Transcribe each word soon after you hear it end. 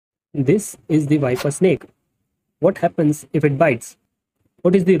This is the viper snake. What happens if it bites?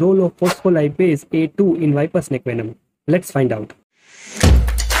 What is the role of phospholipase A2 in viper snake venom? Let's find out.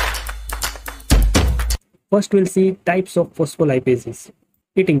 First, we'll see types of phospholipases.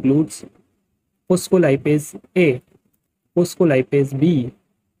 It includes phospholipase A, phospholipase B,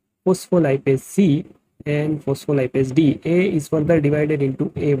 phospholipase C, and phospholipase D. A is further divided into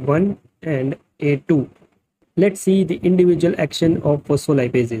A1 and A2. Let's see the individual action of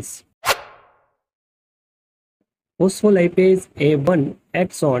phospholipases. Phospholipase A1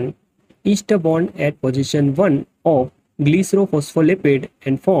 acts on ester bond at position 1 of glycerophospholipid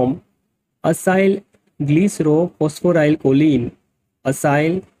and form acyl glycerophosphorylcholine,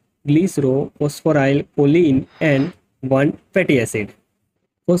 acyl glycerophosphorylcholine, and 1 fatty acid.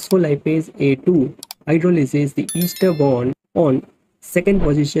 Phospholipase A2 hydrolyzes the ester bond on second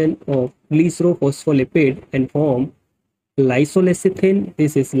position of glycerophospholipid and form lysolecithine.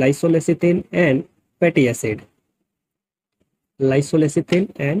 This is lysolecithine and fatty acid.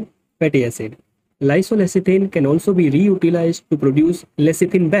 Lysolecithine and fatty acid. Lysolecithine can also be reutilized to produce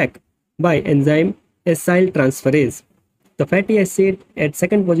lecithin back by enzyme acyl transferase. The fatty acid at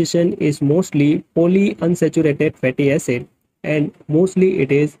second position is mostly polyunsaturated fatty acid, and mostly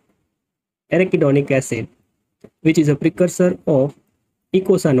it is arachidonic acid, which is a precursor of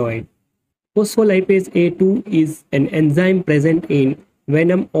eicosanoid. Phospholipase A2 is an enzyme present in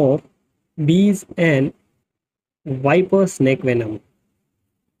venom of bees and viper snake venom.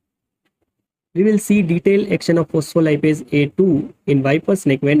 We will see detailed action of phospholipase A2 in viper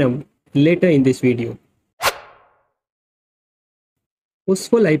snake venom later in this video.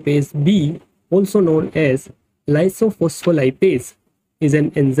 Phospholipase B, also known as lysophospholipase, is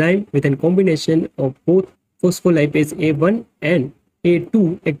an enzyme with a combination of both phospholipase A1 and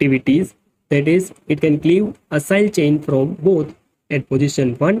A2 activities. That is, it can cleave acyl chain from both at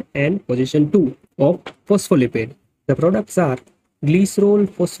position 1 and position 2 of phospholipid. The products are glycerol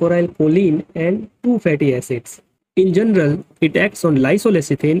phosphorylcholine and 2 fatty acids. In general, it acts on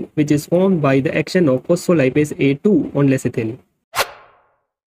lysolecithine, which is formed by the action of phospholipase A2 on lecithin.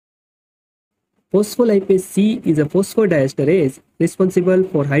 Phospholipase C is a phosphodiesterase responsible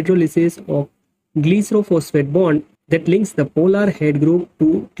for hydrolysis of glycerophosphate bond that links the polar head group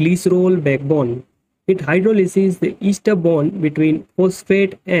to glycerol backbone. It hydrolyzes the ester bond between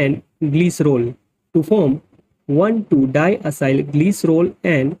phosphate and glycerol to form 1,2-diacyl glycerol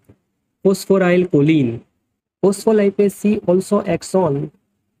and phosphorylcholine. Phospholipase C also acts on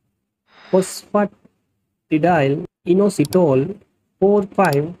phosphatidyl inositol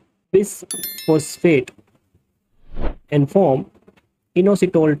 4,5 bisphosphate and form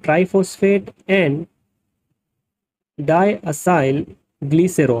inositol triphosphate and diacyl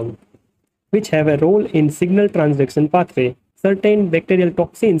glycerol, which have a role in signal transduction pathway. Certain bacterial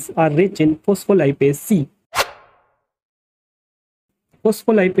toxins are rich in phospholipase C.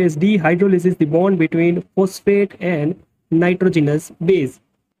 Phospholipase D hydrolyzes the bond between phosphate and nitrogenous base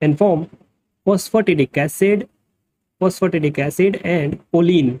and form phosphatidic acid and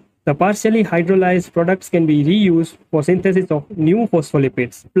choline. The partially hydrolyzed products can be reused for synthesis of new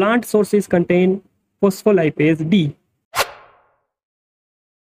phospholipids. Plant sources contain phospholipase D.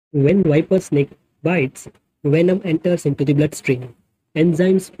 When viper snake bites, venom enters into the bloodstream.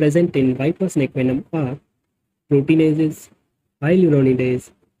 Enzymes present in viper snake venom are proteinases,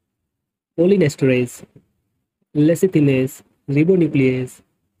 hyaluronidase, cholinesterase, lecithinase, ribonuclease,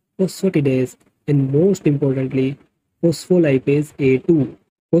 phosphatidase, and most importantly, phospholipase A2.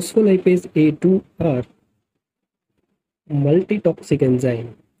 Phospholipase A2 are multitoxic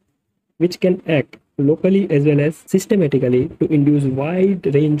enzyme which can act locally as well as systematically to induce wide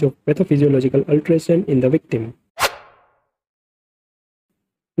range of pathophysiological alteration in the victim.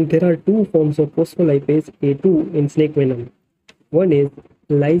 There are two forms of phospholipase A2 in snake venom. One is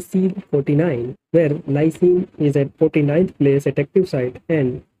lysine 49, where lysine is at 49th place at active site,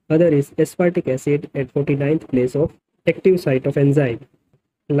 and other is aspartic acid at 49th place of active site of enzyme.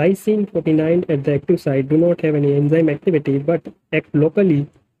 Lysine 49 at the active site do not have any enzyme activity but act locally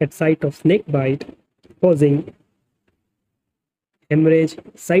at site of snake bite, causing hemorrhage,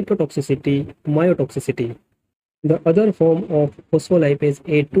 cytotoxicity, myotoxicity. The other form of phospholipase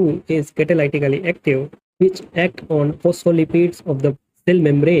A2 is catalytically active, which act on phospholipids of the cell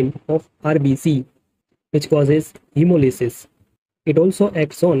membrane of RBC, which causes hemolysis. It also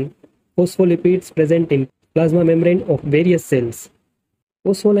acts on phospholipids present in plasma membrane of various cells.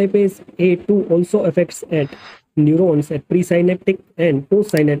 Phospholipase A2 also affects at neurons at presynaptic and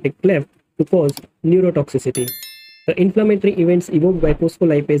postsynaptic cleft to cause neurotoxicity. The inflammatory events evoked by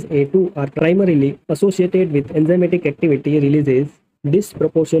phospholipase A2 are primarily associated with enzymatic activity releases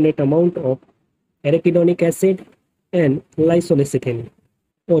disproportionate amount of arachidonic acid and lysolecithine,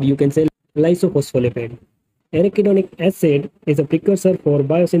 or you can say lysophospholipid. Arachidonic acid is a precursor for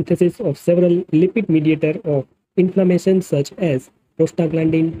biosynthesis of several lipid mediators of inflammation such as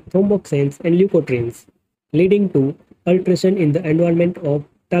prostaglandin, thromboxanes, and leukotrienes, leading to alteration in the environment of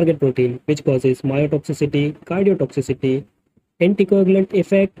target protein, which causes myotoxicity, cardiotoxicity, anticoagulant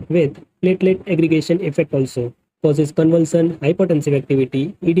effect with platelet aggregation effect also, causes convulsion, hypertensive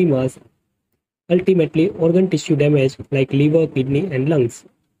activity, edemas, ultimately organ tissue damage like liver, kidney, and lungs.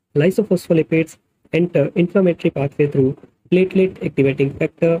 Lysophospholipids enter inflammatory pathway through platelet activating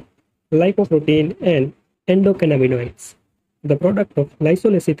factor, lipoprotein, and endocannabinoids. The product of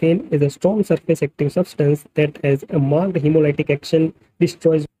lysolecithine is a strong surface active substance that has a marked hemolytic action,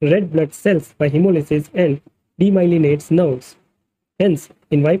 destroys red blood cells by hemolysis, and demyelinates nerves. Hence,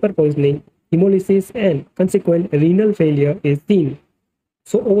 in viper poisoning, hemolysis and consequent renal failure is seen.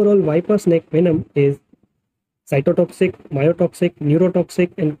 So overall, viper snake venom is cytotoxic, myotoxic,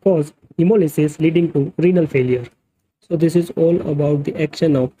 neurotoxic, and cause hemolysis leading to renal failure. So this is all about the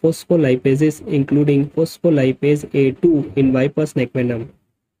action of phospholipases, including phospholipase A2 in viper snake venom.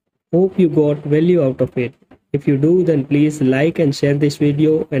 Hope you got value out of it. If you do, then please like and share this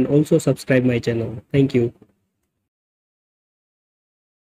video and also subscribe my channel. Thank you.